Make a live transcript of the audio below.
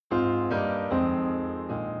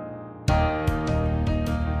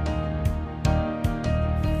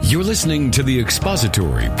You're listening to the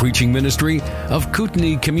expository preaching ministry of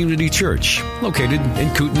Kootenai Community Church, located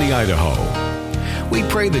in Kootenai, Idaho. We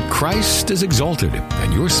pray that Christ is exalted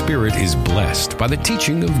and your spirit is blessed by the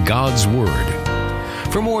teaching of God's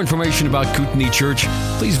Word. For more information about Kootenai Church,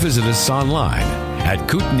 please visit us online at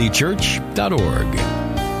kootenaichurch.org.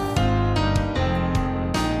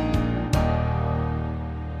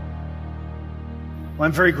 Well,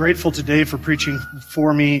 I'm very grateful today for preaching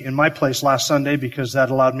for me in my place last Sunday, because that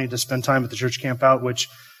allowed me to spend time at the church camp out, which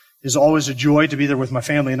is always a joy to be there with my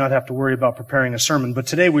family and not have to worry about preparing a sermon. But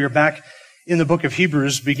today we are back in the book of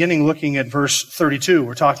Hebrews, beginning looking at verse 32.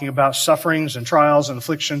 We're talking about sufferings and trials and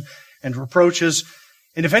affliction and reproaches.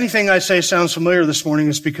 And if anything I say sounds familiar this morning,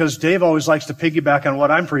 it's because Dave always likes to piggyback on what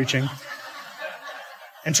I'm preaching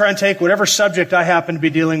and try and take whatever subject I happen to be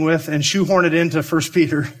dealing with and shoehorn it into 1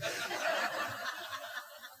 Peter.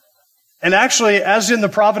 And actually, as in the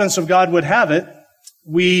providence of God would have it,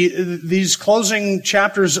 these closing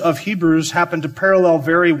chapters of Hebrews happen to parallel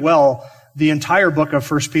very well the entire book of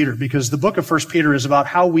 1 Peter, because the book of 1 Peter is about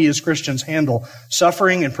how we as Christians handle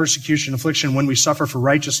suffering and persecution, affliction when we suffer for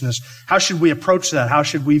righteousness. How should we approach that? How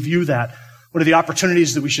should we view that? What are the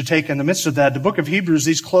opportunities that we should take in the midst of that? The book of Hebrews,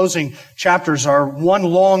 these closing chapters are one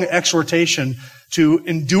long exhortation to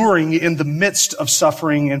enduring in the midst of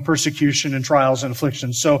suffering and persecution and trials and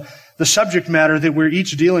afflictions. So the subject matter that we're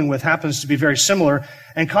each dealing with happens to be very similar,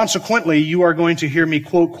 and consequently, you are going to hear me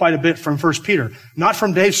quote quite a bit from 1 Peter. Not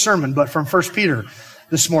from Dave's sermon, but from 1 Peter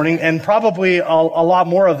this morning, and probably a lot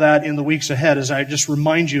more of that in the weeks ahead as I just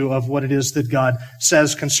remind you of what it is that God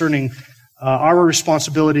says concerning our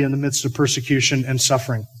responsibility in the midst of persecution and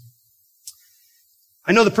suffering.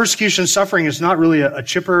 I know the persecution and suffering is not really a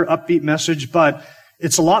chipper, upbeat message, but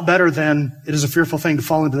it's a lot better than it is a fearful thing to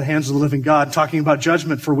fall into the hands of the living God, talking about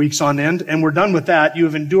judgment for weeks on end. And we're done with that. You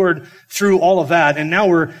have endured through all of that. And now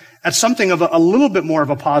we're at something of a little bit more of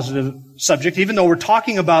a positive subject, even though we're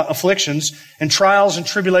talking about afflictions and trials and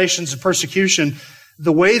tribulations and persecution.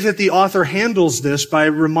 The way that the author handles this by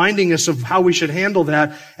reminding us of how we should handle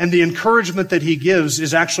that and the encouragement that he gives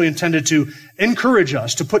is actually intended to encourage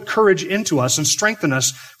us, to put courage into us and strengthen us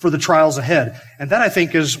for the trials ahead. And that, I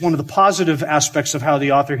think, is one of the positive aspects of how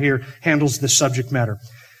the author here handles this subject matter.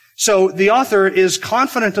 So the author is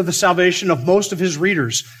confident of the salvation of most of his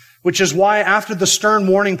readers, which is why after the stern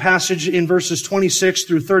warning passage in verses 26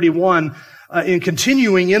 through 31, in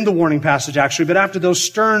continuing in the warning passage actually, but after those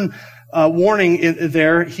stern warning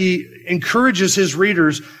there, he encourages his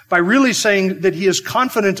readers by really saying that he is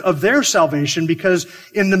confident of their salvation, because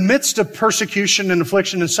in the midst of persecution and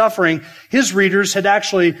affliction and suffering, his readers had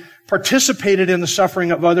actually participated in the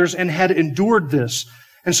suffering of others and had endured this.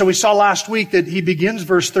 And so we saw last week that he begins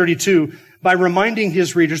verse 32 by reminding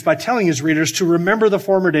his readers, by telling his readers to remember the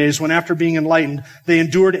former days when, after being enlightened, they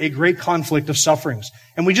endured a great conflict of sufferings.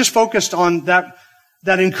 And we just focused on that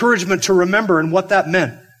encouragement to remember and what that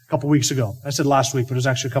meant a couple weeks ago. I said last week, but it was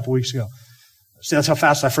actually a couple weeks ago. See, that's how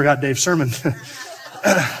fast I forgot Dave's sermon.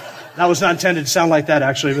 That was not intended to sound like that,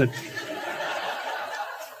 actually, but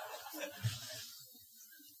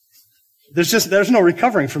there's no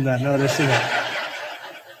recovering from that. No, there's that.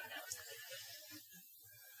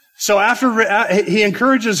 So he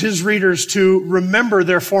encourages his readers to remember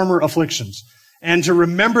their former afflictions and to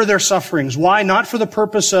remember their sufferings. Why? Not for the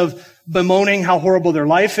purpose of bemoaning how horrible their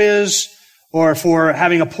life is, or for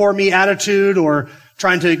having a poor me attitude, or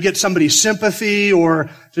trying to get somebody's sympathy, or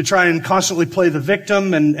to try and constantly play the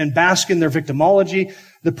victim and bask in their victimology.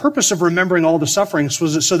 The purpose of remembering all the sufferings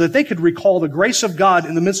was so that they could recall the grace of God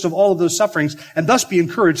in the midst of all of those sufferings and thus be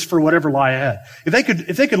encouraged for whatever lie ahead.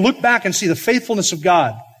 If they could look back and see the faithfulness of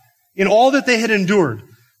God in all that they had endured,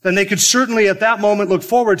 then they could certainly at that moment look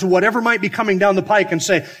forward to whatever might be coming down the pike and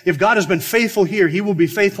say, if God has been faithful here, he will be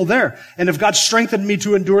faithful there. And if God strengthened me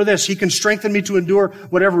to endure this, he can strengthen me to endure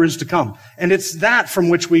whatever is to come. And it's that from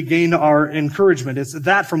which we gain our encouragement. It's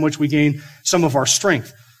that from which we gain some of our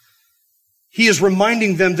strength. He is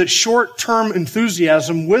reminding them that short-term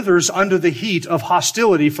enthusiasm withers under the heat of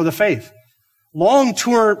hostility for the faith.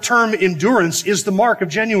 Long-term endurance is the mark of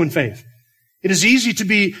genuine faith. It is easy to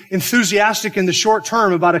be enthusiastic in the short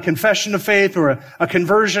term about a confession of faith or a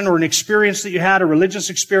conversion or an experience that you had, a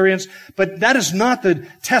religious experience, but that is not the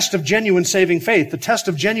test of genuine saving faith. The test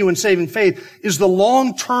of genuine saving faith is the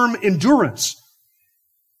long-term endurance.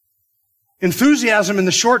 Enthusiasm in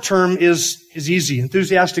the short term is easy.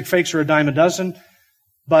 Enthusiastic fakes are a dime a dozen,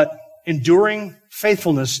 but enduring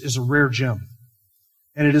faithfulness is a rare gem.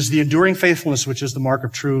 And it is the enduring faithfulness which is the mark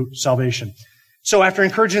of true salvation. So after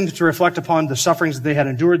encouraging them to reflect upon the sufferings that they had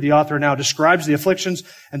endured, the author now describes the afflictions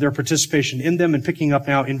and their participation in them, and picking up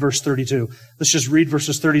now in verse 32. Let's just read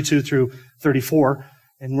verses 32 through 34.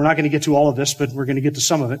 And we're not going to get to all of this, but we're going to get to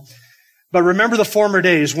some of it. But remember the former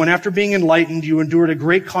days when, after being enlightened, you endured a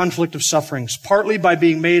great conflict of sufferings, partly by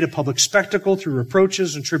being made a public spectacle through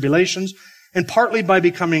reproaches and tribulations, and partly by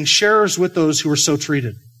becoming sharers with those who were so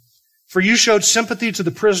treated. For you showed sympathy to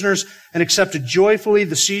the prisoners and accepted joyfully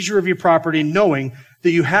the seizure of your property, knowing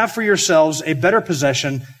that you have for yourselves a better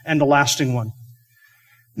possession and a lasting one.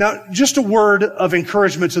 Now, just a word of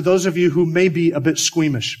encouragement to those of you who may be a bit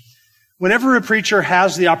squeamish. Whenever a preacher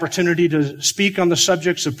has the opportunity to speak on the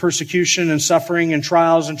subjects of persecution and suffering and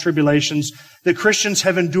trials and tribulations that Christians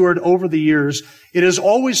have endured over the years, it is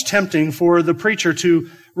always tempting for the preacher to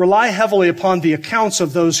rely heavily upon the accounts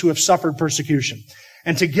of those who have suffered persecution,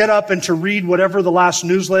 and to get up and to read whatever the last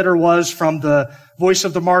newsletter was from the Voice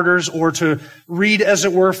of the Martyrs, or to read, as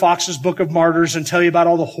it were, Fox's Book of Martyrs and tell you about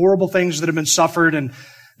all the horrible things that have been suffered. And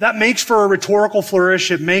that makes for a rhetorical flourish.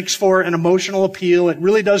 It makes for an emotional appeal. It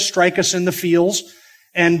really does strike us in the feels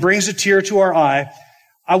and brings a tear to our eye.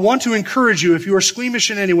 I want to encourage you, if you are squeamish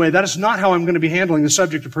in any way, that is not how I'm going to be handling the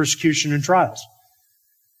subject of persecution and trials.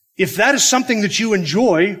 If that is something that you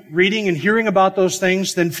enjoy, reading and hearing about those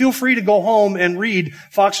things, then feel free to go home and read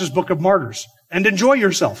Fox's Book of Martyrs and enjoy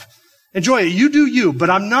yourself. Enjoy it. You do you, but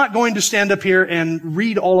I'm not going to stand up here and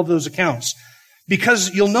read all of those accounts,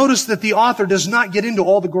 because you'll notice that the author does not get into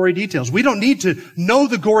all the gory details. We don't need to know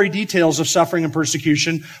the gory details of suffering and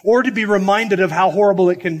persecution, or to be reminded of how horrible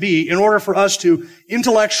it can be, in order for us to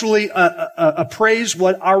intellectually appraise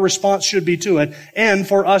what our response should be to it, and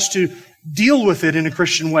for us to deal with it in a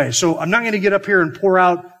Christian way. So I'm not going to get up here and pour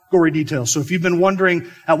out gory details. So if you've been wondering,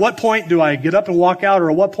 at what point do I get up and walk out,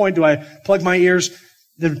 or at what point do I plug my ears,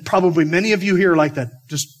 then probably many of you here are like that.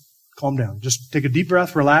 Just calm down. Just take a deep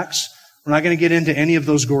breath, relax. We're not going to get into any of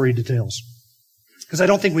those gory details, because I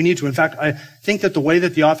don't think we need to. In fact, I think that the way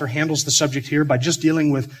that the author handles the subject here, by just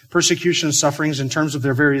dealing with persecution and sufferings in terms of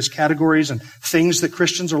their various categories and things that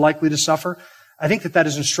Christians are likely to suffer, I think that that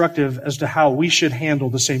is instructive as to how we should handle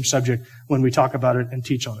the same subject when we talk about it and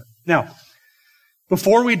teach on it. Now,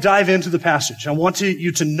 before we dive into the passage, I want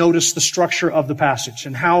you to notice the structure of the passage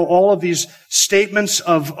and how all of these statements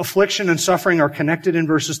of affliction and suffering are connected in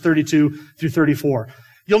verses 32 through 34.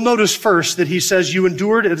 You'll notice first that he says you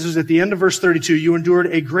endured, this is at the end of verse 32, you endured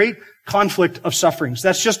a great conflict of sufferings.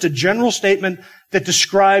 That's just a general statement that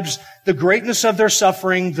describes the greatness of their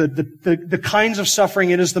suffering, the kinds of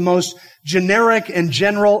suffering. It is the most generic and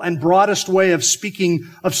general and broadest way of speaking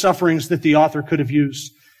of sufferings that the author could have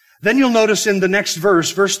used. Then you'll notice in the next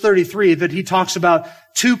verse, verse 33, that he talks about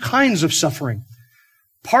two kinds of suffering.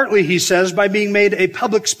 Partly, he says, by being made a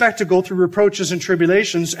public spectacle through reproaches and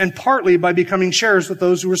tribulations, and partly by becoming sharers with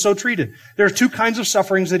those who were so treated. There are two kinds of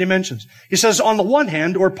sufferings that he mentions. He says, on the one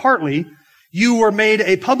hand, or partly, you were made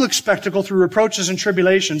a public spectacle through reproaches and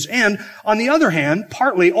tribulations, and on the other hand,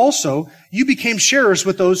 partly also, you became sharers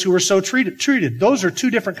with those who were so treated. Those are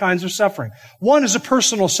two different kinds of suffering. One is a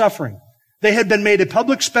personal suffering. They had been made a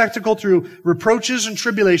public spectacle through reproaches and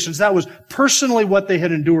tribulations. That was personally what they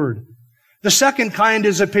had endured. The second kind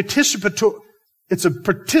is a participatory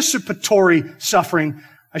suffering.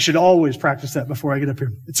 I should always practice that before I get up here.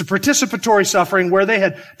 It's a participatory suffering where they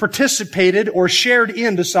had participated or shared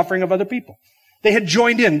in the suffering of other people. They had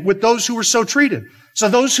joined in with those who were so treated. So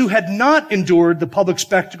those who had not endured the public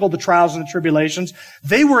spectacle, the trials and the tribulations,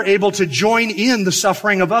 they were able to join in the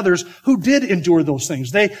suffering of others who did endure those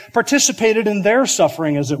things. They participated in their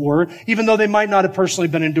suffering, as it were, even though they might not have personally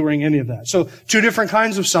been enduring any of that. So two different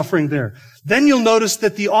kinds of suffering there. Then you'll notice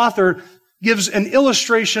that the author gives an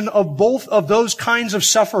illustration of both of those kinds of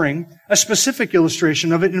suffering, a specific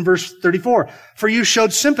illustration of it in verse 34. For you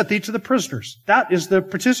showed sympathy to the prisoners. That is the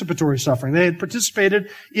participatory suffering. They had participated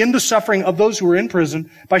in the suffering of those who were in prison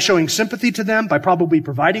by showing sympathy to them, by probably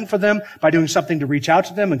providing for them, by doing something to reach out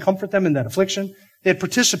to them and comfort them in that affliction. They had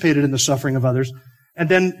participated in the suffering of others. And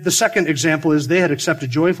then the second example is they had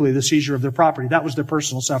accepted joyfully the seizure of their property. That was their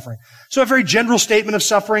personal suffering. So a very general statement of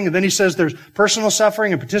suffering, and then he says there's personal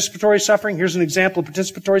suffering and participatory suffering. Here's an example of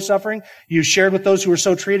participatory suffering. You shared with those who were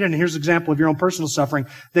so treated, and here's an example of your own personal suffering.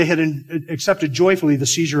 They had accepted joyfully the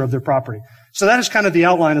seizure of their property. So that is kind of the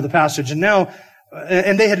outline of the passage. And now,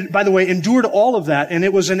 and they had, by the way, endured all of that, and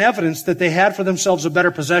it was an evidence that they had for themselves a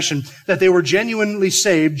better possession, that they were genuinely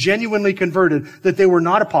saved, genuinely converted, that they were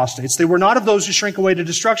not apostates. They were not of those who shrink away to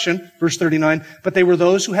destruction, verse 39, but they were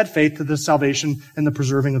those who had faith to the salvation and the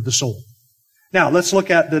preserving of the soul. Now, let's look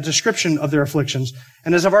at the description of their afflictions.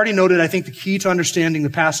 And as I've already noted, I think the key to understanding the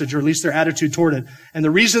passage, or at least their attitude toward it, and the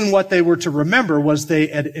reason what they were to remember was they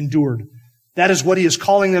had endured. That is what he is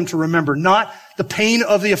calling them to remember. Not the pain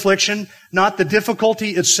of the affliction, not the difficulty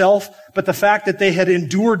itself, but the fact that they had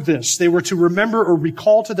endured this. They were to remember or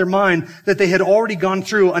recall to their mind that they had already gone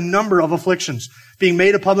through a number of afflictions. Being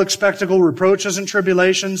made a public spectacle, reproaches and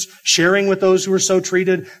tribulations, sharing with those who were so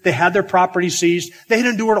treated. They had their property seized. They had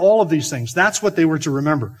endured all of these things. That's what they were to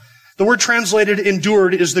remember. The word translated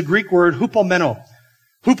endured is the Greek word hupomeno.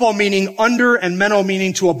 Hupo meaning under and meno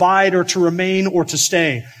meaning to abide or to remain or to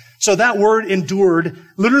stay. So that word endured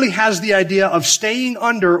literally has the idea of staying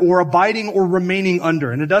under or abiding or remaining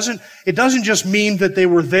under. And it doesn't just mean that they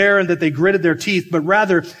were there and that they gritted their teeth, but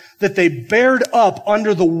rather that they bared up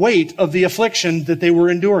under the weight of the affliction that they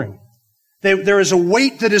were enduring. There is a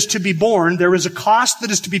weight that is to be borne. There is a cost that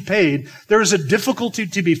is to be paid. There is a difficulty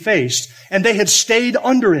to be faced. And they had stayed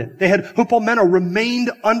under it. They had hupomeno, remained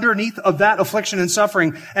underneath of that affliction and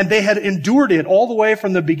suffering. And they had endured it all the way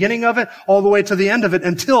from the beginning of it, all the way to the end of it,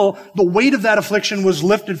 until the weight of that affliction was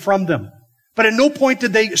lifted from them. But at no point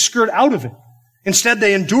did they skirt out of it. Instead,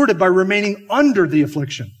 they endured it by remaining under the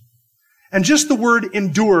affliction. And just the word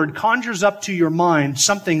endured conjures up to your mind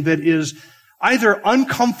something that is either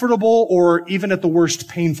uncomfortable or even at the worst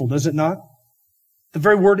painful, does it not? The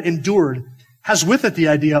very word endured has with it the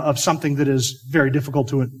idea of something that is very difficult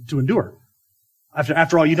to endure.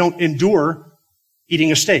 After all, you don't endure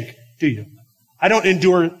eating a steak, do you? I don't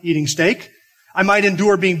endure eating steak. I might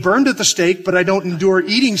endure being burned at the stake, but I don't endure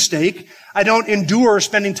eating steak. I don't endure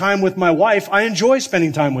spending time with my wife. I enjoy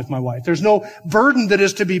spending time with my wife. There's no burden that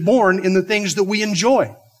is to be borne in the things that we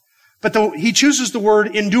enjoy. But he chooses the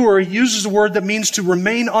word endure. He uses a word that means to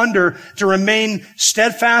remain under, to remain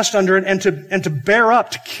steadfast under it, and to bear up,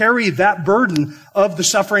 to carry that burden of the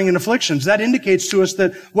suffering and afflictions. That indicates to us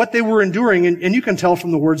that what they were enduring, and you can tell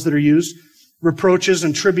from the words that are used, reproaches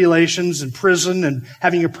and tribulations and prison and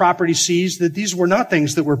having your property seized, that these were not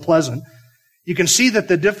things that were pleasant. You can see that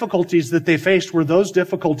the difficulties that they faced were those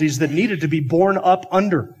difficulties that needed to be borne up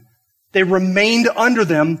under. They remained under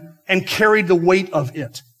them and carried the weight of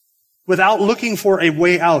it. Without looking for a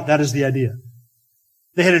way out, that is the idea.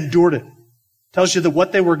 They had endured it. Tells you that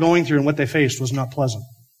what they were going through and what they faced was not pleasant.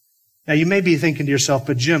 Now, you may be thinking to yourself,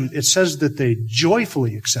 but Jim, it says that they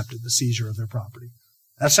joyfully accepted the seizure of their property.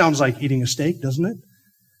 That sounds like eating a steak, doesn't it?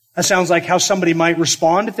 That sounds like how somebody might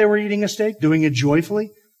respond if they were eating a steak, doing it joyfully.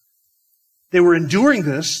 They were enduring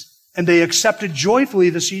this, and they accepted joyfully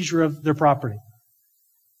the seizure of their property.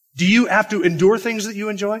 Do you have to endure things that you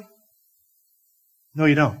enjoy? No,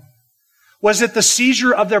 you don't. Was it the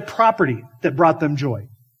seizure of their property that brought them joy?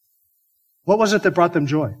 What was it that brought them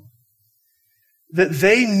joy? That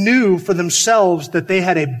they knew for themselves that they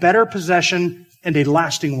had a better possession and a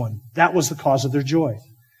lasting one. That was the cause of their joy.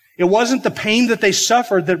 It wasn't the pain that they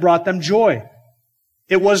suffered that brought them joy.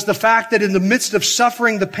 It was the fact that in the midst of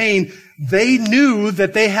suffering the pain, they knew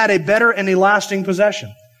that they had a better and a lasting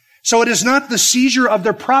possession. So it is not the seizure of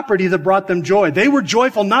their property that brought them joy. They were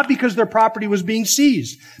joyful not because their property was being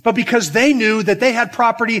seized, but because they knew that they had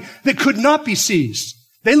property that could not be seized.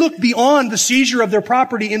 They looked beyond the seizure of their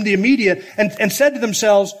property in the immediate and said to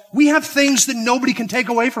themselves, we have things that nobody can take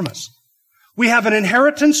away from us. We have an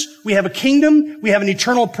inheritance, we have a kingdom, we have an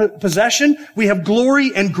eternal possession, we have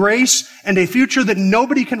glory and grace and a future that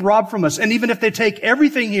nobody can rob from us. And even if they take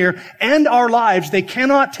everything here and our lives, they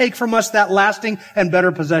cannot take from us that lasting and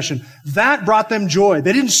better possession. That brought them joy.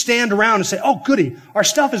 They didn't stand around and say, oh goody, our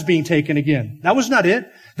stuff is being taken again. That was not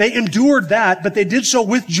it. They endured that, but they did so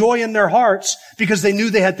with joy in their hearts because they knew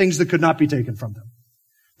they had things that could not be taken from them.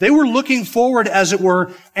 They were looking forward, as it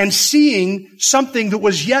were, and seeing something that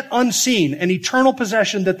was yet unseen, an eternal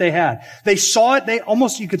possession that they had. They saw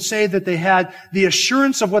it. You could say that they had the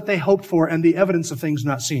assurance of what they hoped for and the evidence of things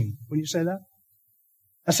not seen. Wouldn't you say that?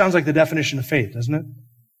 That sounds like the definition of faith, doesn't it?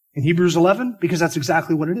 In Hebrews 11, because that's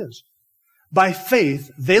exactly what it is. By faith,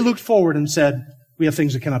 they looked forward and said, we have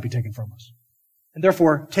things that cannot be taken from us. And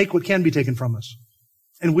therefore, take what can be taken from us.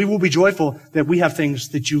 And we will be joyful that we have things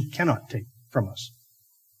that you cannot take from us.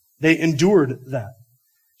 They endured that.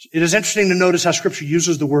 It is interesting to notice how Scripture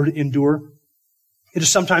uses the word endure. It is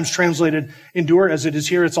sometimes translated endure, as it is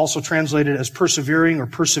here. It's also translated as persevering or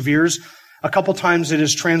perseveres. A couple times it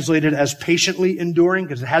is translated as patiently enduring,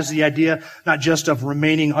 because it has the idea not just of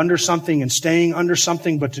remaining under something and staying under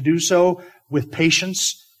something, but to do so with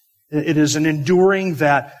patience. It is an enduring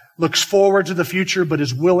that looks forward to the future, but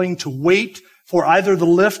is willing to wait for either the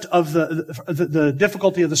lift of the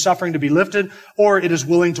difficulty of the suffering to be lifted, or it is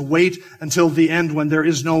willing to wait until the end when there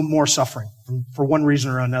is no more suffering for one reason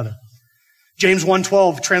or another. James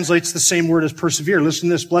 1:12 translates the same word as persevere. Listen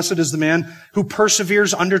to this. Blessed is the man who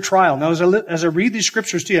perseveres under trial. Now, as I read these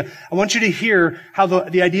scriptures to you, I want you to hear how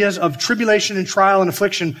the ideas of tribulation and trial and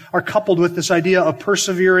affliction are coupled with this idea of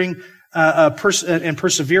persevering and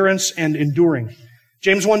perseverance and enduring.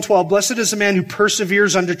 James 1:12, blessed is the man who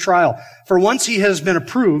perseveres under trial. For once he has been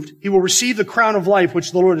approved, he will receive the crown of life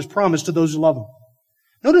which the Lord has promised to those who love him.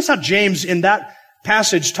 Notice how James in that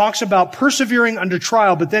passage talks about persevering under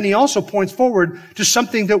trial, but then he also points forward to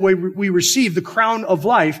something that we receive, the crown of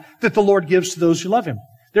life that the Lord gives to those who love him.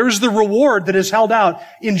 There is the reward that is held out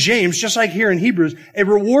in James, just like here in Hebrews, a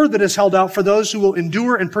reward that is held out for those who will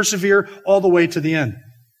endure and persevere all the way to the end.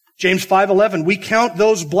 James 5:11, we count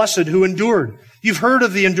those blessed who endured. You've heard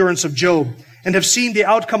of the endurance of Job and have seen the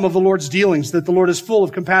outcome of the Lord's dealings, that the Lord is full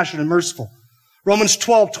of compassion and merciful. Romans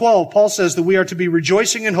 12:12, Paul says that we are to be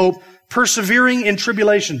rejoicing in hope, persevering in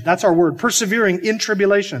tribulation. That's our word, persevering in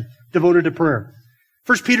tribulation, devoted to prayer.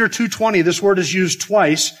 1 Peter 2:20, this word is used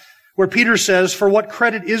twice, where Peter says, for what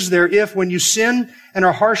credit is there if, when you sin and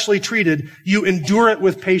are harshly treated, you endure it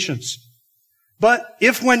with patience? But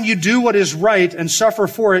if when you do what is right and suffer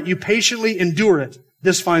for it, you patiently endure it,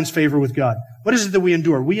 this finds favor with God. What is it that we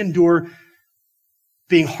endure? We endure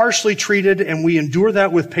being harshly treated, and we endure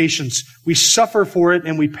that with patience. We suffer for it,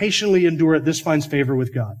 and we patiently endure it. This finds favor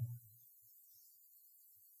with God.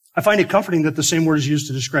 I find it comforting that the same word is used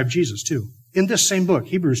to describe Jesus, too. In this same book,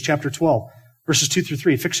 Hebrews chapter 12, verses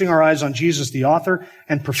 2-3, fixing our eyes on Jesus, the author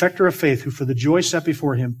and perfecter of faith, who for the joy set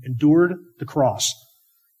before him endured the cross,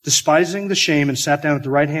 despising the shame, and sat down at the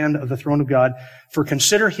right hand of the throne of God. For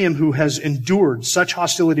consider him who has endured such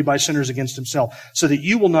hostility by sinners against himself, so that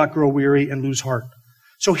you will not grow weary and lose heart.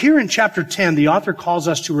 So here in chapter 10, the author calls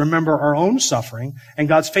us to remember our own suffering and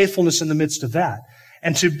God's faithfulness in the midst of that,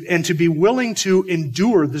 and to be willing to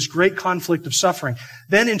endure this great conflict of suffering.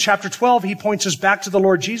 Then in chapter 12, he points us back to the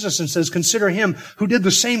Lord Jesus and says, consider him who did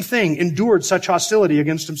the same thing, endured such hostility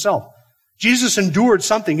against himself. Jesus endured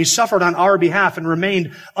something. He suffered on our behalf and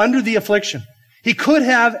remained under the affliction. He could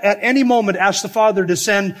have at any moment asked the Father to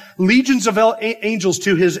send legions of angels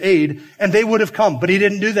to his aid, and they would have come, but he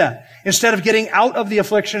didn't do that. Instead of getting out of the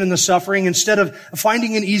affliction and the suffering, instead of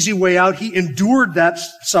finding an easy way out, he endured that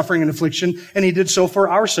suffering and affliction, and he did so for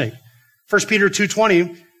our sake. 1 Peter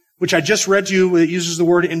 2:20, which I just read to you, it uses the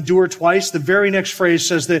word endure twice. The very next phrase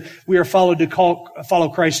says that we are followed to follow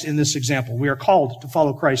Christ in this example. We are called to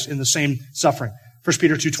follow Christ in the same suffering. 1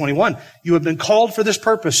 Peter 2:21, you have been called for this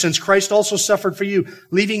purpose, since Christ also suffered for you,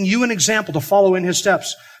 leaving you an example to follow in his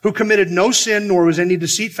steps, who committed no sin, nor was any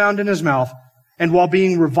deceit found in his mouth. And while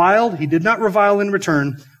being reviled, he did not revile in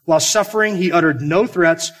return. While suffering, he uttered no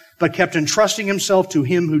threats, but kept entrusting himself to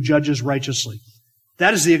him who judges righteously.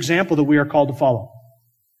 That is the example that we are called to follow.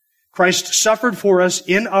 Christ suffered for us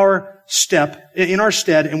in our stead,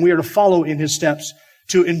 and we are to follow in his steps,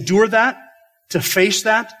 to endure that, to face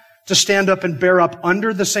that, to stand up and bear up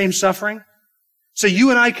under the same suffering. So you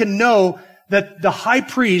and I can know that the high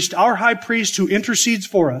priest, our high priest who intercedes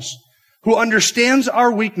for us, who understands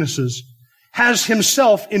our weaknesses, has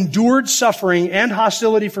himself endured suffering and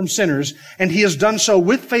hostility from sinners, and he has done so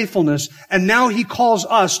with faithfulness, and now he calls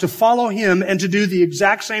us to follow him and to do the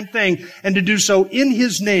exact same thing, and to do so in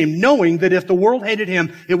his name, knowing that if the world hated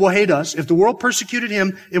him, it will hate us. If the world persecuted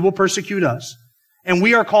him, it will persecute us. And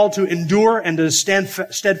we are called to endure and to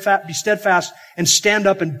be steadfast and stand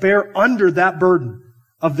up and bear under that burden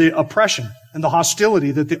of the oppression and the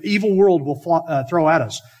hostility that the evil world will throw at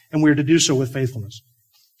us. And we are to do so with faithfulness.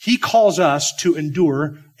 He calls us to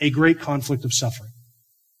endure a great conflict of suffering.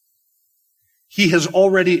 He has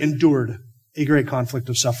already endured a great conflict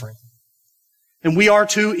of suffering. And we are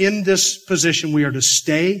to, in this position, we are to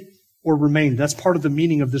stay or remain. That's part of the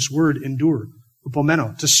meaning of this word, endure,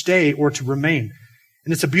 upomeno, to stay or to remain.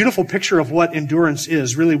 And it's a beautiful picture of what endurance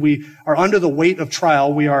is. Really, we are under the weight of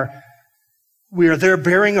trial. We are there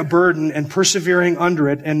bearing a burden and persevering under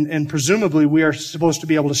it. And presumably we are supposed to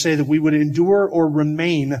be able to say that we would endure or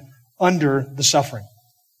remain under the suffering,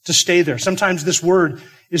 to stay there. Sometimes this word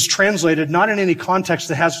is translated not in any context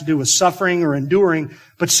that has to do with suffering or enduring,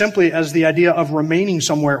 but simply as the idea of remaining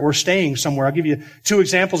somewhere or staying somewhere. I'll give you two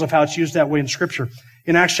examples of how it's used that way in Scripture.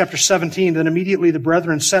 In Acts chapter 17, then immediately the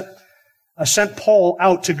brethren sent Paul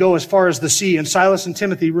out to go as far as the sea, and Silas and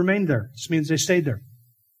Timothy remained there. This means they stayed there.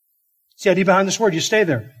 See the idea behind this word? You stay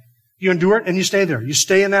there. You endure it and you stay there. You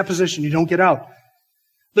stay in that position. You don't get out.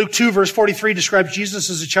 Luke 2 verse 43 describes Jesus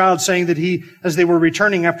as a child, saying that he, as they were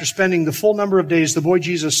returning after spending the full number of days, the boy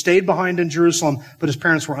Jesus stayed behind in Jerusalem, but his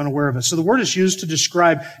parents were unaware of it. So the word is used to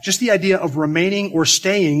describe just the idea of remaining or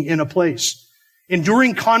staying in a place.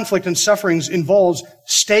 Enduring conflict and sufferings involves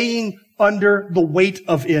staying under the weight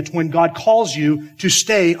of it when God calls you to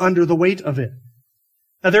stay under the weight of it.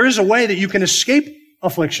 Now, there is a way that you can escape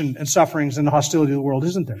affliction and sufferings and the hostility of the world,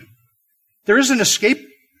 isn't there? There is an escape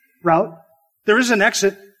route. There is an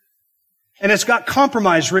exit. And it's got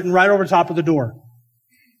compromise written right over the top of the door.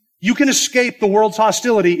 You can escape the world's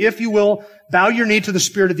hostility if you will bow your knee to the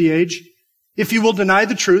spirit of the age, if you will deny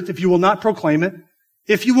the truth, if you will not proclaim it,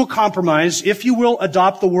 if you will compromise, if you will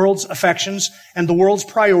adopt the world's affections and the world's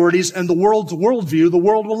priorities and the world's worldview, the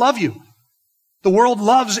world will love you. The world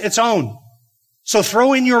loves its own. So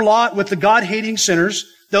throw in your lot with the God-hating sinners,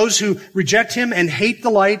 those who reject Him and hate the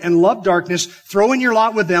light and love darkness. Throw in your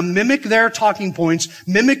lot with them, mimic their talking points,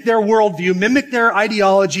 mimic their worldview, mimic their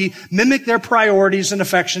ideology, mimic their priorities and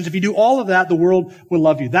affections. If you do all of that, the world will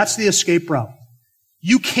love you. That's the escape route.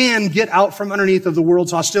 You can get out from underneath of the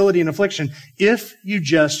world's hostility and affliction if you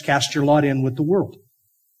just cast your lot in with the world.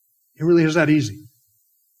 It really is that easy.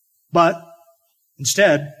 But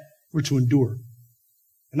instead, we're to endure.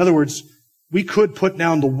 In other words, we could put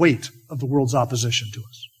down the weight of the world's opposition to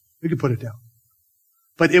us. We could put it down.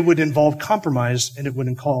 But it would involve compromise and it would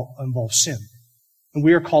involve sin. And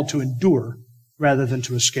we are called to endure rather than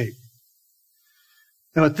to escape.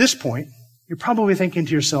 Now at this point, you're probably thinking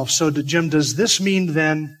to yourself, so Jim, does this mean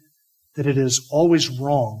then that it is always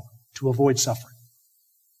wrong to avoid suffering?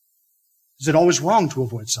 Is it always wrong to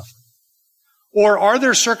avoid suffering? Or are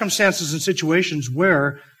there circumstances and situations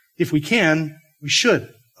where, if we can, we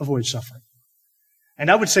should avoid suffering? And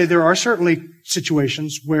I would say there are certainly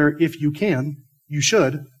situations where if you can, you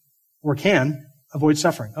should or can avoid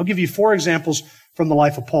suffering. I'll give you 4 examples from the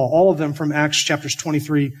life of Paul, all of them from Acts chapters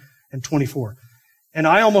 23 and 24. And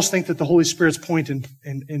I almost think that the Holy Spirit's point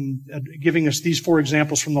in giving us these 4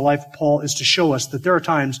 examples from the life of Paul is to show us that there are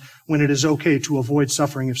times when it is okay to avoid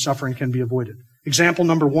suffering if suffering can be avoided. Example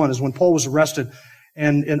number 1 is when Paul was arrested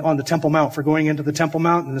and on the Temple Mount for going into the Temple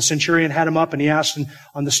Mount, and the centurion had him up and he asked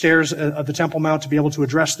on the stairs of the Temple Mount to be able to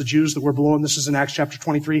address the Jews that were below him. This is in Acts chapter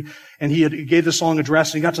 23. And he gave this long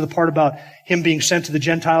address, and he got to the part about him being sent to the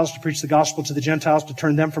Gentiles to preach the gospel to the Gentiles, to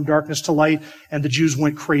turn them from darkness to light. And the Jews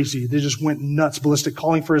went crazy. They just went nuts, ballistic,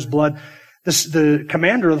 calling for his blood. The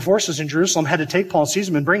commander of the forces in Jerusalem had to take Paul, seize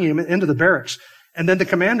him, and bring him into the barracks. And then the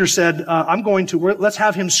commander said, let's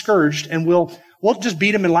have him scourged, and we'll just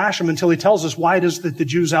beat him and lash him until he tells us why it is that the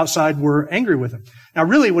Jews outside were angry with him. Now,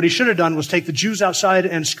 really, what he should have done was take the Jews outside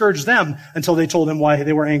and scourge them until they told him why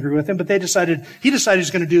they were angry with him. But he decided he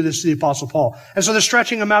was going to do this to the Apostle Paul. And so they're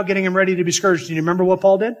stretching him out, getting him ready to be scourged. Do you remember what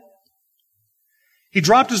Paul did? He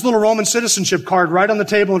dropped his little Roman citizenship card right on the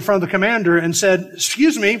table in front of the commander and said,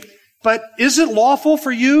 "Excuse me, but is it lawful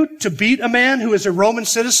for you to beat a man who is a Roman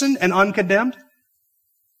citizen and uncondemned?"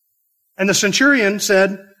 And the centurion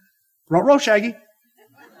said, "Ruh-roh, Shaggy."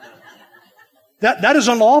 That is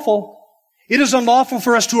unlawful. It is unlawful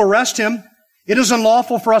for us to arrest him. It is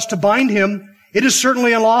unlawful for us to bind him. It is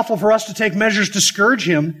certainly unlawful for us to take measures to scourge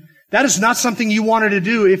him. That is not something you wanted to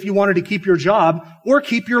do if you wanted to keep your job or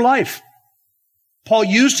keep your life. Paul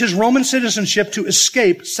used his Roman citizenship to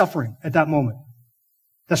escape suffering at that moment.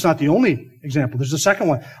 That's not the only example. There's a second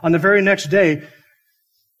one. On the very next day,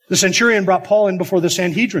 the centurion brought Paul in before the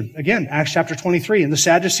Sanhedrin. Again, Acts chapter 23. And the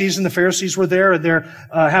Sadducees and the Pharisees were there, and they're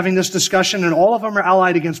having this discussion, and all of them are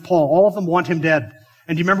allied against Paul. All of them want him dead.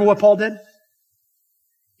 And do you remember what Paul did?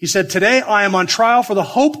 He said, "Today I am on trial for the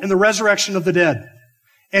hope and the resurrection of the dead."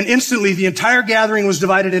 And instantly the entire gathering was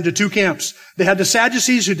divided into 2 camps. They had the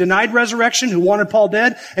Sadducees who denied resurrection, who wanted Paul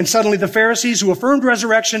dead, and suddenly the Pharisees who affirmed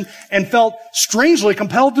resurrection and felt strangely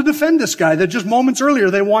compelled to defend this guy that just moments earlier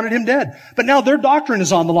they wanted him dead. But now their doctrine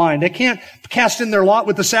is on the line. They can't cast in their lot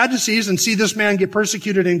with the Sadducees and see this man get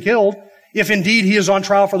persecuted and killed if indeed he is on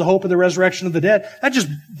trial for the hope of the resurrection of the dead. That just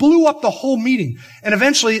blew up the whole meeting. And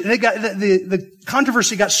eventually the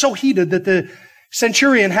controversy got so heated that the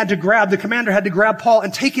commander had to grab Paul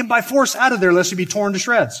and take him by force out of there lest he be torn to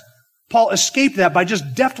shreds. Paul escaped that by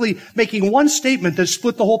just deftly making one statement that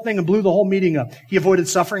split the whole thing and blew the whole meeting up. He avoided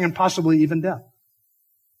suffering and possibly even death.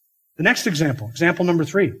 The next example number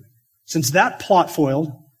 3. Since that plot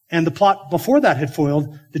foiled, and the plot before that had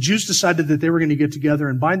foiled, the Jews decided that they were going to get together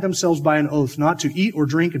and bind themselves by an oath not to eat or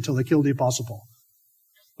drink until they killed the Apostle Paul.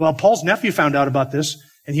 Well, Paul's nephew found out about this,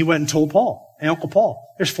 and he went and told Paul, "Hey, Uncle Paul,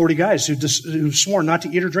 there's 40 guys who've sworn not to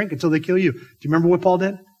eat or drink until they kill you." Do you remember what Paul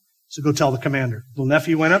did? So go tell the commander. Little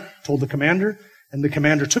nephew went up, told the commander, and the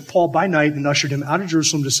commander took Paul by night and ushered him out of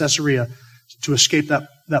Jerusalem to Caesarea to escape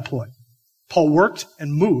that ploy. Paul worked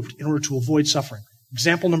and moved in order to avoid suffering.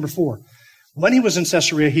 Example number 4. When he was in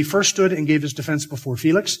Caesarea, he first stood and gave his defense before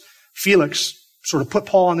Felix. Felix sort of put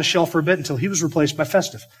Paul on the shelf for a bit until he was replaced by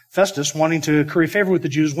Festus. Festus, wanting to curry favor with the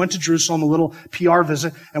Jews, went to Jerusalem, a little PR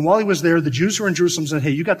visit, and while he was there, the Jews who were in Jerusalem said, hey,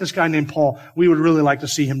 you got this guy named Paul, we would really like to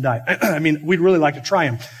see him die. I mean, we'd really like to try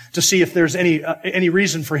him to see if there's any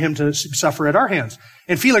reason for him to suffer at our hands.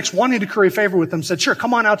 And Felix, wanting to curry favor with them, said, sure,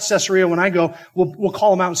 come on out to Caesarea. When I go, we'll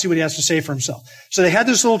call him out and see what he has to say for himself. So they had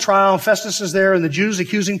this little trial, and Festus is there, and the Jews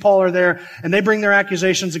accusing Paul are there, and they bring their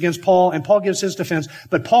accusations against Paul, and Paul gives his defense.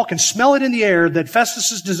 But Paul can smell it in the air that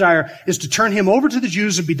Festus's desire is to turn him over to the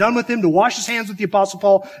Jews and be done with him, to wash his hands with the Apostle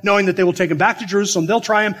Paul, knowing that they will take him back to Jerusalem. They'll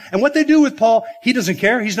try him. And what they do with Paul, he doesn't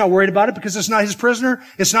care. He's not worried about it because it's not his prisoner.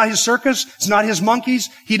 It's not his circus. It's not his monkeys.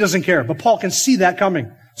 He doesn't care. But Paul can see that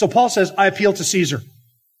coming. So Paul says, I appeal to Caesar.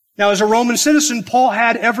 Now, as a Roman citizen, Paul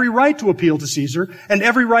had every right to appeal to Caesar and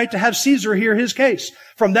every right to have Caesar hear his case.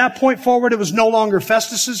 From that point forward, it was no longer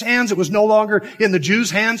Festus's hands. It was no longer in the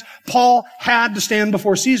Jews' hands. Paul had to stand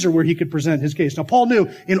before Caesar where he could present his case. Now, Paul knew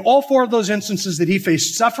in all four of those instances that he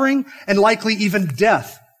faced suffering and likely even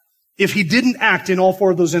death if he didn't act in all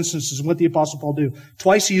four of those instances. And what the Apostle Paul do?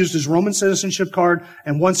 Twice he used his Roman citizenship card,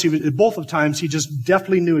 and both of times he just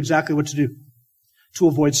deftly knew exactly what to do to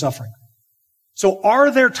avoid suffering. So are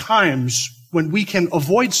there times when we can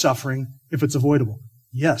avoid suffering if it's avoidable?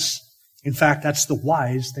 Yes. In fact, that's the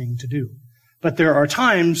wise thing to do. But there are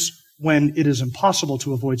times when it is impossible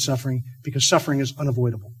to avoid suffering because suffering is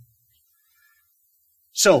unavoidable.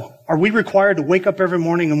 So, are we required to wake up every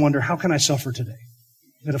morning and wonder, how can I suffer today?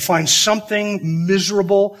 I'm going to find something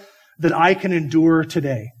miserable that I can endure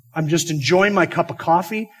today. I'm just enjoying my cup of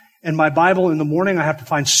coffee and my Bible in the morning. I have to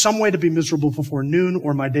find some way to be miserable before noon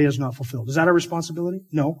or my day is not fulfilled. Is that our responsibility?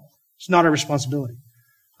 No, it's not our responsibility.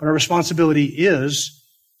 But our responsibility is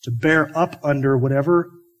to bear up under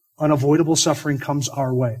whatever unavoidable suffering comes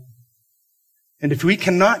our way. And if we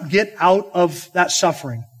cannot get out of that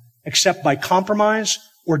suffering except by compromise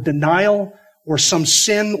or denial or some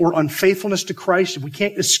sin or unfaithfulness to Christ, if we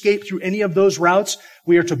can't escape through any of those routes,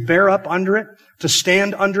 we are to bear up under it, to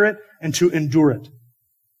stand under it, and to endure it.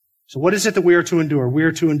 So what is it that we are to endure? We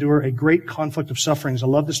are to endure a great conflict of sufferings. I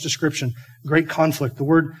love this description, great conflict. The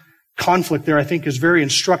word conflict there, I think, is very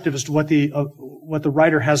instructive as to what the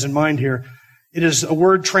writer has in mind here. It is a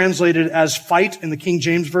word translated as fight in the King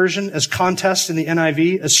James Version, as contest in the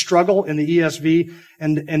NIV, as struggle in the ESV,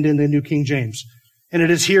 and in the New King James. And it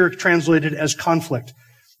is here translated as conflict.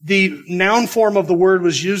 The noun form of the word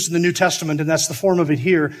was used in the New Testament, and that's the form of it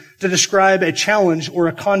here, to describe a challenge or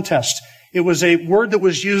a contest. It was a word that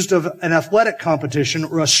was used of an athletic competition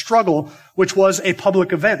or a struggle, which was a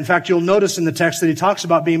public event. In fact, you'll notice in the text that he talks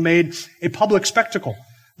about being made a public spectacle.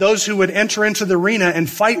 Those who would enter into the arena and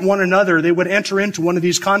fight one another, they would enter into one of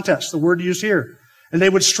these contests, the word used here. And they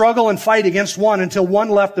would struggle and fight against one until one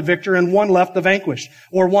left the victor and one left the vanquished.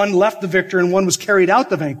 Or one left the victor and one was carried out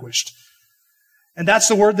the vanquished. And that's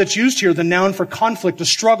the word that's used here, the noun for conflict, a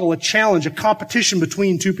struggle, a challenge, a competition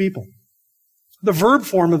between two people. The verb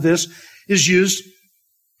form of this is used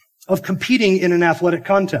of competing in an athletic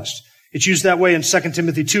contest. It's used that way in 2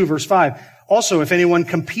 Timothy 2, verse 5. Also, if anyone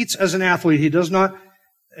competes as an athlete, he does not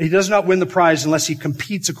win the prize unless he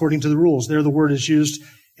competes according to the rules. There the word is used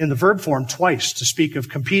in the verb form twice to speak of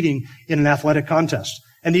competing in an athletic contest.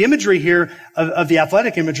 And the imagery here of the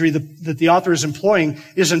athletic imagery that the author is employing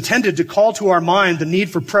is intended to call to our mind the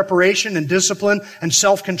need for preparation and discipline and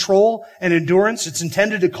self-control and endurance. It's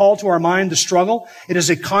intended to call to our mind the struggle. It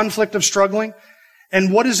is a conflict of struggling.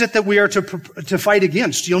 And what is it that we are to fight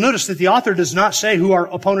against? You'll notice that the author does not say who our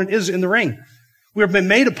opponent is in the ring. We have been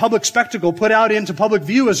made a public spectacle, put out into public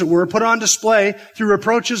view, as it were, put on display through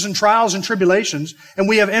reproaches and trials and tribulations, and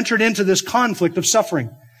we have entered into this conflict of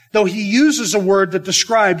suffering. Though he uses a word that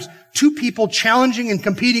describes two people challenging and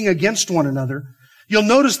competing against one another, you'll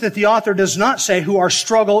notice that the author does not say who our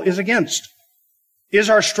struggle is against. Is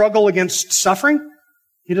our struggle against suffering?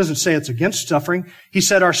 He doesn't say it's against suffering. He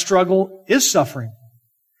said our struggle is suffering.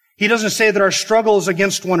 He doesn't say that our struggle is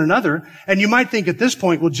against one another. And you might think at this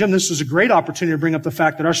point, well, Jim, this is a great opportunity to bring up the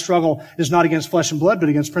fact that our struggle is not against flesh and blood, but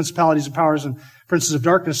against principalities and powers and princes of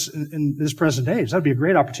darkness in this present age. That would be a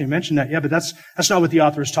great opportunity to mention that. Yeah, but that's not what the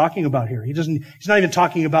author is talking about here. He's not even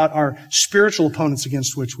talking about our spiritual opponents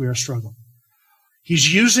against which we are struggling.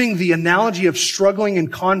 He's using the analogy of struggling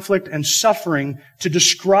and conflict and suffering to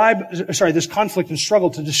describe, this conflict and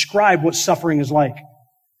struggle to describe what suffering is like.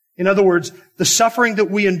 In other words, the suffering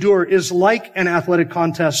that we endure is like an athletic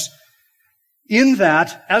contest in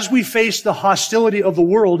that, as we face the hostility of the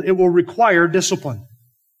world, it will require discipline,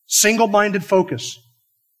 single-minded focus,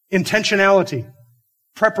 intentionality,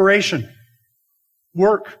 preparation,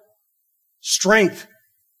 work, strength,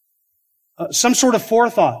 some sort of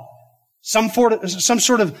forethought, some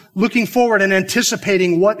sort of looking forward and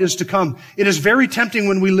anticipating what is to come. It is very tempting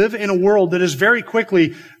when we live in a world that is very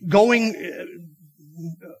quickly going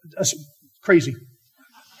crazy.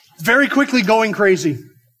 Very quickly going crazy.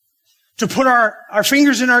 To put our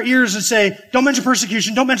fingers in our ears and say, don't mention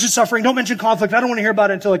persecution, don't mention suffering, don't mention conflict. I don't want to hear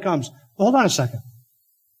about it until it comes. Well, hold on a second.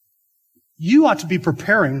 You ought to be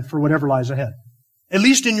preparing for whatever lies ahead. At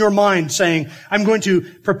least in your mind, saying, I'm going to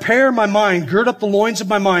prepare my mind, gird up the loins of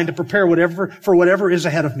my mind to prepare for whatever is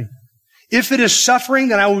ahead of me. If it is suffering,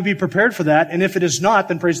 then I will be prepared for that. And if it is not,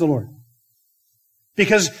 then praise the Lord.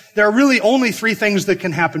 Because there are really only three things that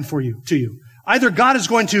can happen to you. Either God is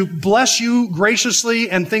going to bless you graciously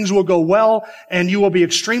and things will go well and you will be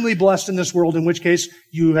extremely blessed in this world, in which case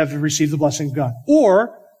you have received the blessing of God.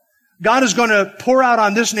 Or God is going to pour out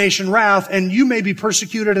on this nation wrath, and you may be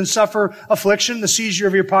persecuted and suffer affliction, the seizure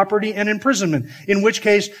of your property, and imprisonment, in which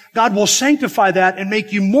case God will sanctify that and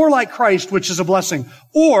make you more like Christ, which is a blessing.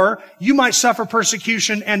 Or you might suffer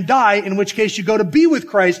persecution and die, in which case you go to be with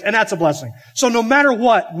Christ, and that's a blessing. So no matter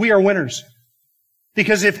what, we are winners.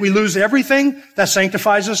 Because if we lose everything, that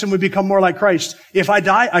sanctifies us and we become more like Christ. If I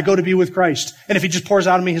die, I go to be with Christ. And if He just pours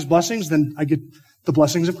out on me His blessings, then I get the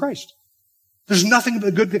blessings of Christ. There's nothing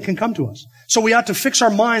but good that can come to us. So we ought to fix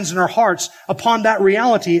our minds and our hearts upon that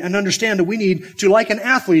reality and understand that we need to, like an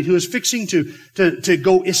athlete who is fixing to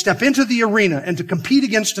go step into the arena and to compete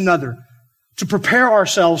against another, to prepare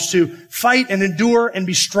ourselves to fight and endure and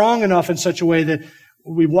be strong enough in such a way that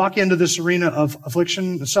we walk into this arena of affliction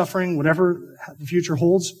and suffering, whatever the future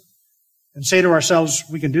holds, and say to ourselves,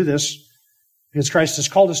 we can do this because Christ has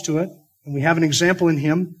called us to it, and we have an example in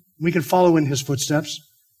Him. We can follow in His footsteps.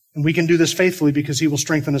 And we can do this faithfully because He will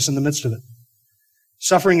strengthen us in the midst of it.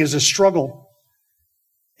 Suffering is a struggle.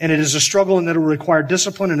 And it is a struggle in that it will require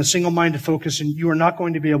discipline and a single-minded focus. And you are not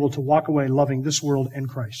going to be able to walk away loving this world and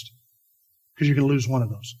Christ. Because you're going to lose one of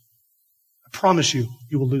those. I promise you,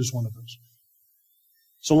 you will lose one of those.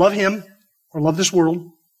 So love Him or love this world.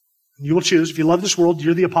 And you will choose. If you love this world,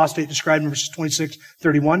 you're the apostate described in verses 26,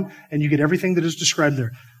 31. And you get everything that is described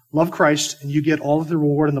there. Love Christ and you get all of the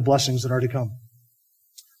reward and the blessings that are to come.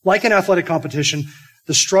 Like an athletic competition,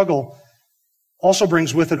 the struggle also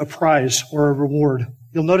brings with it a prize or a reward.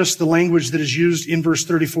 You'll notice the language that is used in verse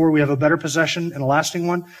 34. We have a better possession and a lasting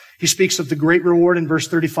one. He speaks of the great reward in verse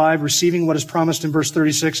 35, receiving what is promised in verse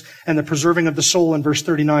 36, and the preserving of the soul in verse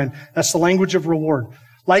 39. That's the language of reward.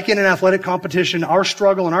 Like in an athletic competition, our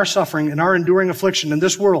struggle and our suffering and our enduring affliction in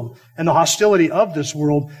this world and the hostility of this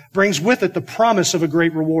world brings with it the promise of a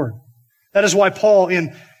great reward. That is why Paul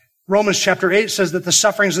in Romans chapter 8 says that the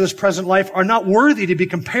sufferings of this present life are not worthy to be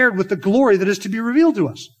compared with the glory that is to be revealed to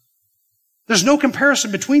us. There's no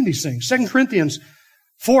comparison between these things. 2 Corinthians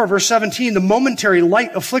 4 verse 17, the momentary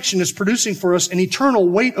light affliction is producing for us an eternal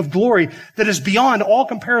weight of glory that is beyond all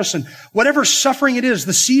comparison. Whatever suffering it is,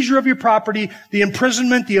 the seizure of your property, the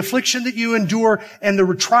imprisonment, the affliction that you endure, and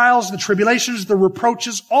the trials, the tribulations, the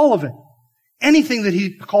reproaches, all of it. Anything that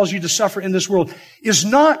He calls you to suffer in this world is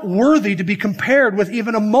not worthy to be compared with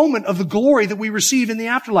even a moment of the glory that we receive in the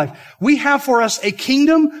afterlife. We have for us a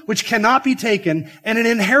kingdom which cannot be taken and an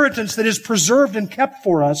inheritance that is preserved and kept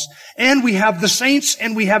for us. And we have the saints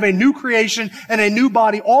and we have a new creation and a new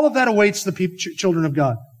body. All of that awaits the children of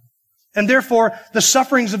God. And therefore, the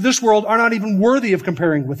sufferings of this world are not even worthy of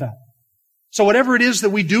comparing with that. So whatever it is that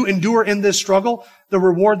we do endure in this struggle, the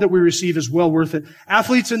reward that we receive is well worth it.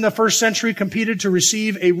 Athletes in the first century competed to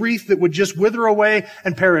receive a wreath that would just wither away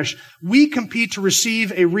and perish. We compete to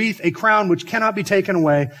receive a wreath, a crown which cannot be taken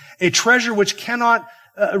away, a treasure which cannot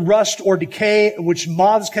rust or decay, which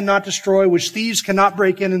moths cannot destroy, which thieves cannot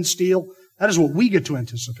break in and steal. That is what we get to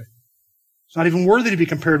anticipate. It's not even worthy to be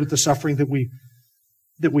compared with the suffering that we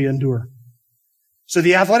endure. So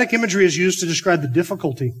the athletic imagery is used to describe the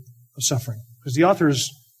difficulty of suffering, because the author is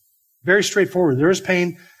very straightforward. There is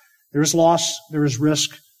pain, there is loss, there is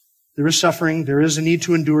risk, there is suffering, there is a need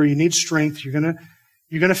to endure, you need strength, you're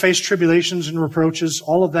gonna face tribulations and reproaches,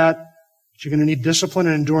 all of that, but you're gonna need discipline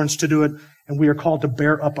and endurance to do it, and we are called to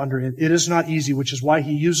bear up under it. It is not easy, which is why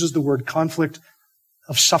he uses the word conflict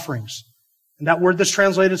of sufferings. And that word that's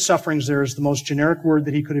translated sufferings there is the most generic word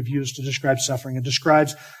that he could have used to describe suffering. It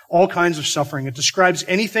describes all kinds of suffering. It describes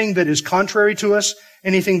anything that is contrary to us,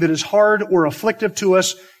 anything that is hard or afflictive to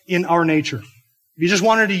us in our nature. If you just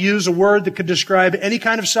wanted to use a word that could describe any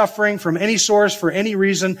kind of suffering from any source for any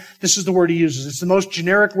reason, this is the word he uses. It's the most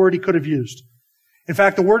generic word he could have used. In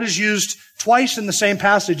fact, the word is used twice in the same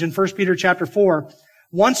passage in 1 Peter chapter 4,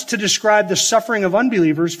 once to describe the suffering of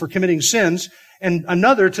unbelievers for committing sins, and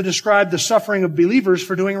another to describe the suffering of believers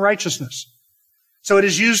for doing righteousness. So it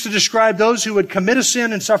is used to describe those who would commit a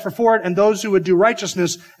sin and suffer for it, and those who would do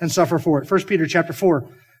righteousness and suffer for it. 1 Peter chapter 4.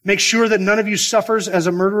 Make sure that none of you suffers as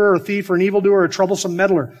a murderer, or a thief, or an evildoer, or a troublesome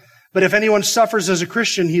meddler. But if anyone suffers as a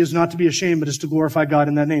Christian, he is not to be ashamed, but is to glorify God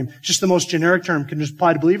in that name. Just the most generic term. Can just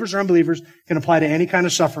apply to believers or unbelievers, can apply to any kind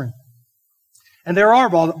of suffering. And there are,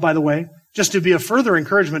 by the way, just to be a further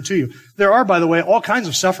encouragement to you, there are, by the way, all kinds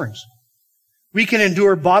of sufferings. We can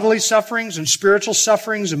endure bodily sufferings and spiritual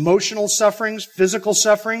sufferings, emotional sufferings, physical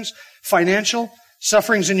sufferings, financial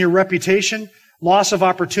sufferings in your reputation, loss of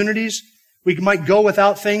opportunities. We might go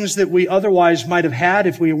without things that we otherwise might have had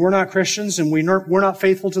if we were not Christians and we're not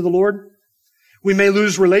faithful to the Lord. We may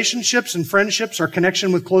lose relationships and friendships, our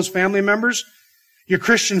connection with close family members. Your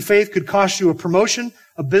Christian faith could cost you a promotion,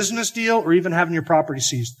 a business deal, or even having your property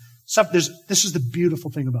seized. This is the beautiful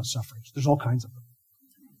thing about sufferings. There's all kinds of them.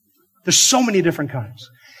 There's so many different kinds.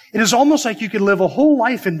 It is almost like you could live a whole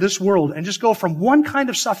life in this world and just go from one kind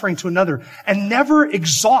of suffering to another and never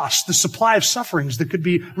exhaust the supply of sufferings that could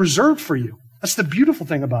be reserved for you. That's the beautiful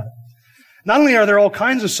thing about it. Not only are there all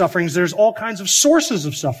kinds of sufferings, there's all kinds of sources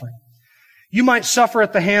of suffering. You might suffer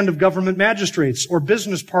at the hand of government magistrates or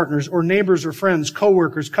business partners or neighbors or friends,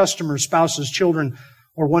 co-workers, customers, spouses, children,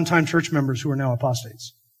 or one-time church members who are now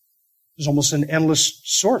apostates. There's almost an endless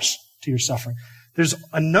source to your suffering. There's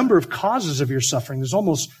a number of causes of your suffering. There's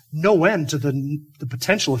almost no end to the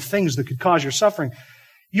potential of things that could cause your suffering.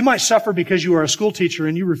 You might suffer because you are a school teacher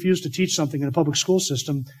and you refuse to teach something in a public school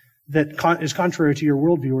system that is contrary to your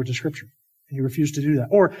worldview or to Scripture. And you refuse to do that.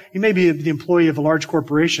 Or you may be the employee of a large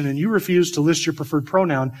corporation and you refuse to list your preferred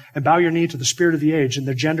pronoun and bow your knee to the spirit of the age and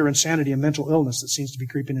the gender insanity and mental illness that seems to be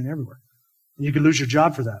creeping in everywhere. And you could lose your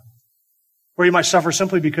job for that. Or you might suffer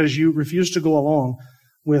simply because you refuse to go along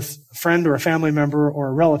with a friend or a family member or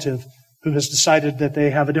a relative who has decided that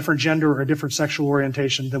they have a different gender or a different sexual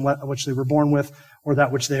orientation than which they were born with or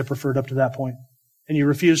that which they have preferred up to that point. And you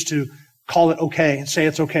refuse to call it okay and say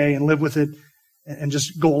it's okay and live with it and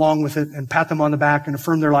just go along with it and pat them on the back and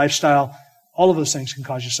affirm their lifestyle. All of those things can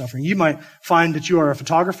cause you suffering. You might find that you are a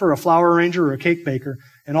photographer, a flower arranger, or a cake baker,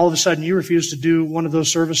 and all of a sudden you refuse to do one of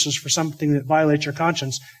those services for something that violates your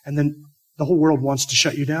conscience, and then the whole world wants to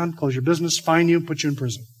shut you down, close your business, fine you, put you in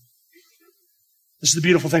prison. This is the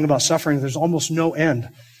beautiful thing about suffering. There's almost no end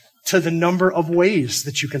to the number of ways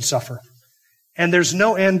that you can suffer. And there's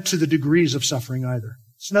no end to the degrees of suffering either.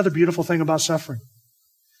 It's another beautiful thing about suffering.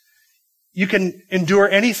 You can endure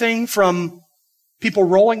anything from people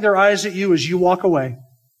rolling their eyes at you as you walk away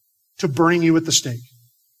to burning you at the stake.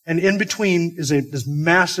 And in between is this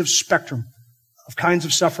massive spectrum of kinds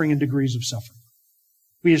of suffering and degrees of suffering.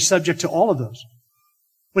 We are subject to all of those.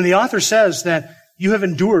 When the author says that you have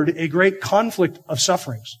endured a great conflict of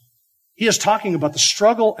sufferings, he is talking about the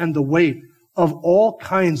struggle and the weight of all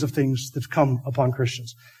kinds of things that come upon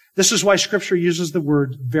Christians. This is why Scripture uses the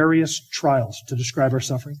word various trials to describe our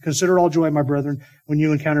suffering. Consider it all joy, my brethren, when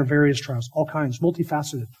you encounter various trials, all kinds,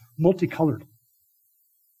 multifaceted, multicolored.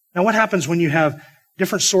 Now, what happens when you have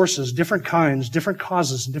different sources, different kinds, different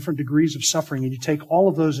causes, and different degrees of suffering, and you take all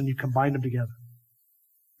of those and you combine them together?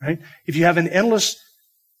 Right? If you have an endless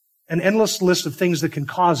list of things that can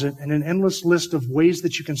cause it, and an endless list of ways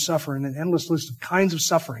that you can suffer, and an endless list of kinds of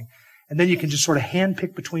suffering, and then you can just sort of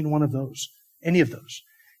handpick between one of those, any of those,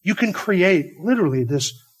 you can create literally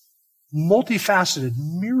this multifaceted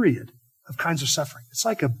myriad of kinds of suffering. It's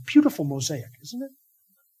like a beautiful mosaic, isn't it?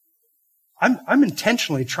 I'm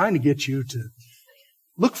intentionally trying to get you to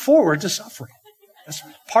look forward to suffering. That's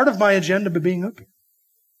part of my agenda by being up here.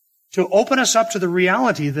 To open us up to the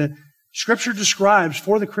reality that Scripture describes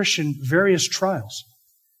for the Christian various trials.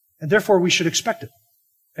 And therefore we should expect it.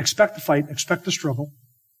 Expect the fight, expect the struggle,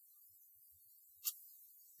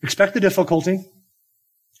 expect the difficulty,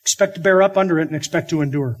 expect to bear up under it, and expect to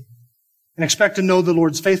endure. And expect to know the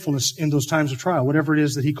Lord's faithfulness in those times of trial, whatever it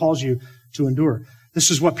is that He calls you to endure. This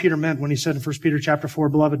is what Peter meant when he said in 1 Peter chapter 4,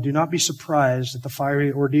 Beloved, do not be surprised at the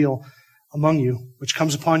fiery ordeal among you, which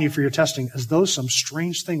comes upon you for your testing, as though some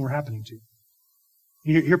strange thing were happening to you.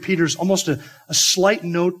 You hear Peter's almost a slight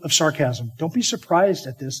note of sarcasm. Don't be surprised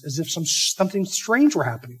at this, as if something strange were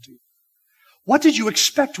happening to you. What did you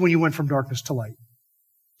expect when you went from darkness to light?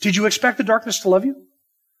 Did you expect the darkness to love you?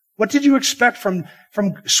 What did you expect from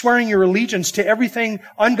swearing your allegiance to everything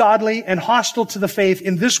ungodly and hostile to the faith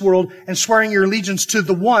in this world and swearing your allegiance to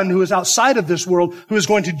the one who is outside of this world, who is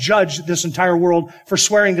going to judge this entire world for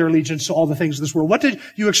swearing their allegiance to all the things of this world? What did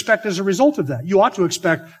you expect as a result of that? You ought to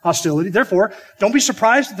expect hostility. Therefore, don't be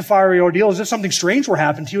surprised at the fiery ordeal as if something strange were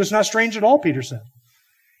happening to you. It's not strange at all, Peter said.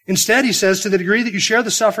 Instead, he says, to the degree that you share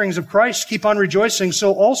the sufferings of Christ, keep on rejoicing,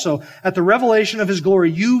 so also at the revelation of his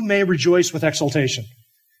glory, you may rejoice with exultation.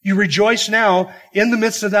 You rejoice now in the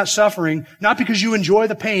midst of that suffering, not because you enjoy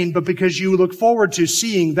the pain, but because you look forward to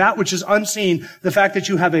seeing that which is unseen, the fact that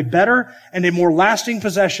you have a better and a more lasting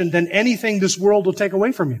possession than anything this world will take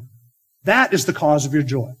away from you. That is the cause of your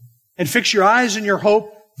joy. And fix your eyes and your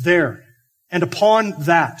hope there and upon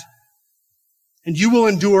that. And you will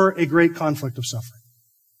endure a great conflict of suffering.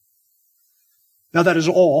 Now that is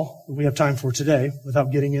all that we have time for today,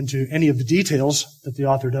 without getting into any of the details that the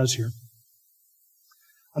author does here.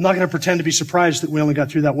 I'm not going to pretend to be surprised that we only got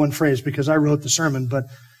through that one phrase because I wrote the sermon, but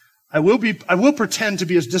I will pretend to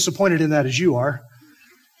be as disappointed in that as you are.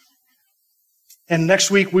 And next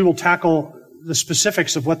week we will tackle the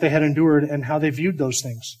specifics of what they had endured and how they viewed those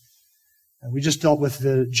things. And we just dealt with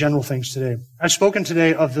the general things today. I've spoken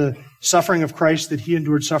today of the suffering of Christ, that he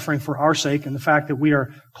endured suffering for our sake, and the fact that we are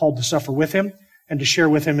called to suffer with him and to share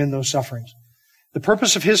with him in those sufferings. The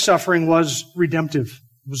purpose of his suffering was redemptive.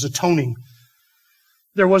 It was atoning.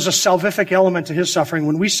 There was a salvific element to his suffering.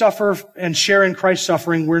 When we suffer and share in Christ's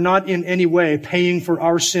suffering, we're not in any way paying for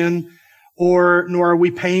our sin, nor are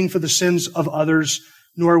we paying for the sins of others,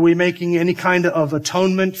 nor are we making any kind of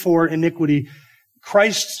atonement for iniquity.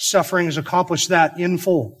 Christ's suffering has accomplished that in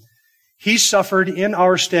full. He suffered in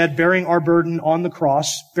our stead, bearing our burden on the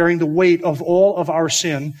cross, bearing the weight of all of our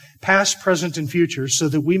sin, past, present, and future, so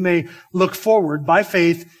that we may look forward by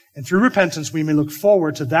faith, and through repentance, we may look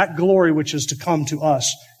forward to that glory which is to come to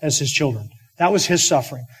us as his children. That was his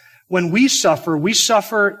suffering. When we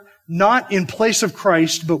suffer not in place of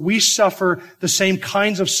Christ, but we suffer the same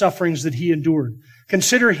kinds of sufferings that he endured.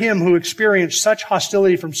 Consider him who experienced such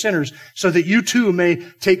hostility from sinners, so that you too may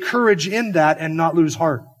take courage in that and not lose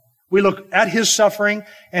heart. We look at his suffering,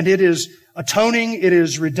 and it is atoning, it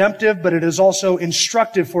is redemptive, but it is also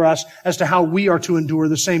instructive for us as to how we are to endure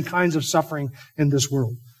the same kinds of suffering in this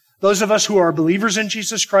world. Those of us who are believers in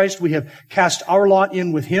Jesus Christ, we have cast our lot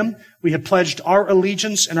in with him. We have pledged our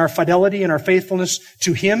allegiance and our fidelity and our faithfulness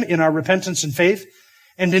to him in our repentance and faith.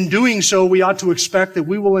 And in doing so, we ought to expect that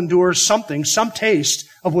we will endure something, some taste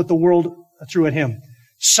of what the world threw at him.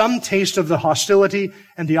 Some taste of the hostility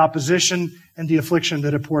and the opposition and the affliction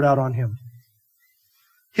that it poured out on him.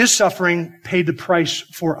 His suffering paid the price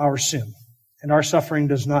for our sin, and our suffering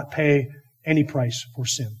does not pay any price for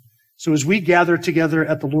sin. So as we gather together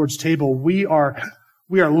at the Lord's table, we are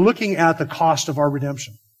looking at the cost of our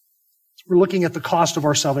redemption. We're looking at the cost of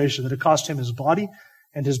our salvation, that it cost him his body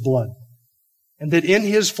and his blood. And that in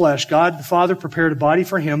his flesh, God the Father prepared a body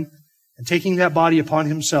for him, and taking that body upon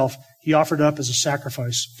himself, he offered up as a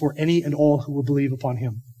sacrifice for any and all who will believe upon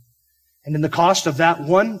him. And in the cost of that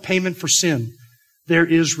one payment for sin, there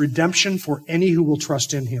is redemption for any who will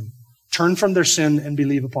trust in him, turn from their sin and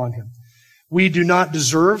believe upon him. We do not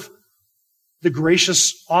deserve the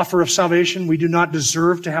gracious offer of salvation. We do not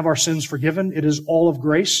deserve to have our sins forgiven. It is all of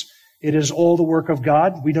grace. It is all the work of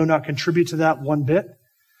God. We do not contribute to that one bit.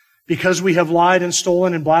 Because we have lied and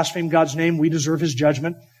stolen and blasphemed God's name, we deserve his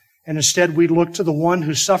judgment. And instead, we look to the one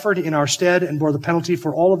who suffered in our stead and bore the penalty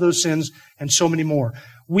for all of those sins and so many more.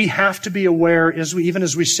 We have to be aware, even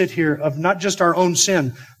as we sit here, of not just our own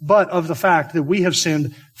sin, but of the fact that we have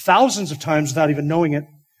sinned thousands of times without even knowing it.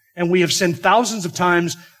 And we have sinned thousands of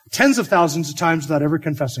times, tens of thousands of times without ever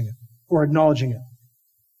confessing it or acknowledging it.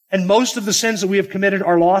 And most of the sins that we have committed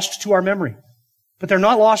are lost to our memory, but they're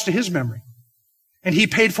not lost to his memory. And he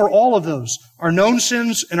paid for all of those, our known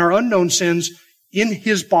sins and our unknown sins, in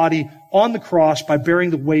his body on the cross by bearing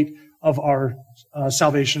the weight of our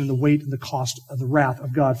salvation and the weight and the cost of the wrath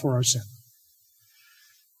of God for our sin.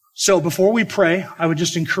 So before we pray, I would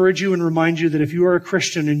just encourage you and remind you that if you are a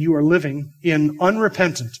Christian and you are living in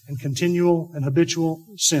unrepentant and continual and habitual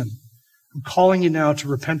sin, I'm calling you now to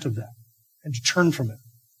repent of that and to turn from it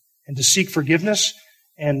and to seek forgiveness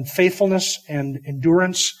and faithfulness and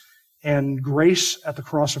endurance and grace at the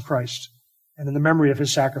cross of Christ and in the memory of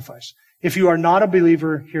his sacrifice. If you are not a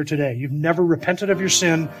believer here today, you've never repented of your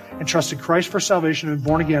sin and trusted Christ for salvation and been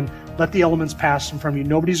born again, let the elements pass from you.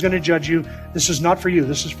 Nobody's going to judge you. This is not for you.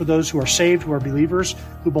 This is for those who are saved, who are believers,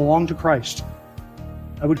 who belong to Christ.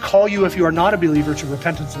 I would call you, if you are not a believer, to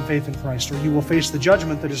repentance and faith in Christ, or you will face the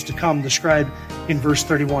judgment that is to come described in verse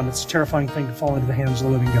 31. It's a terrifying thing to fall into the hands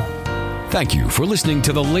of the living God. Thank you for listening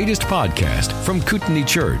to the latest podcast from Kootenai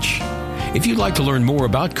Church. If you'd like to learn more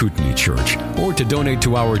about Kootenai Church or to donate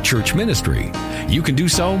to our church ministry, you can do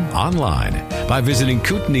so online by visiting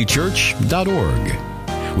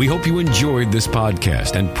kootenaichurch.org. We hope you enjoyed this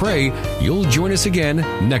podcast and pray you'll join us again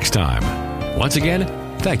next time. Once again,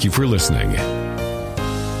 thank you for listening.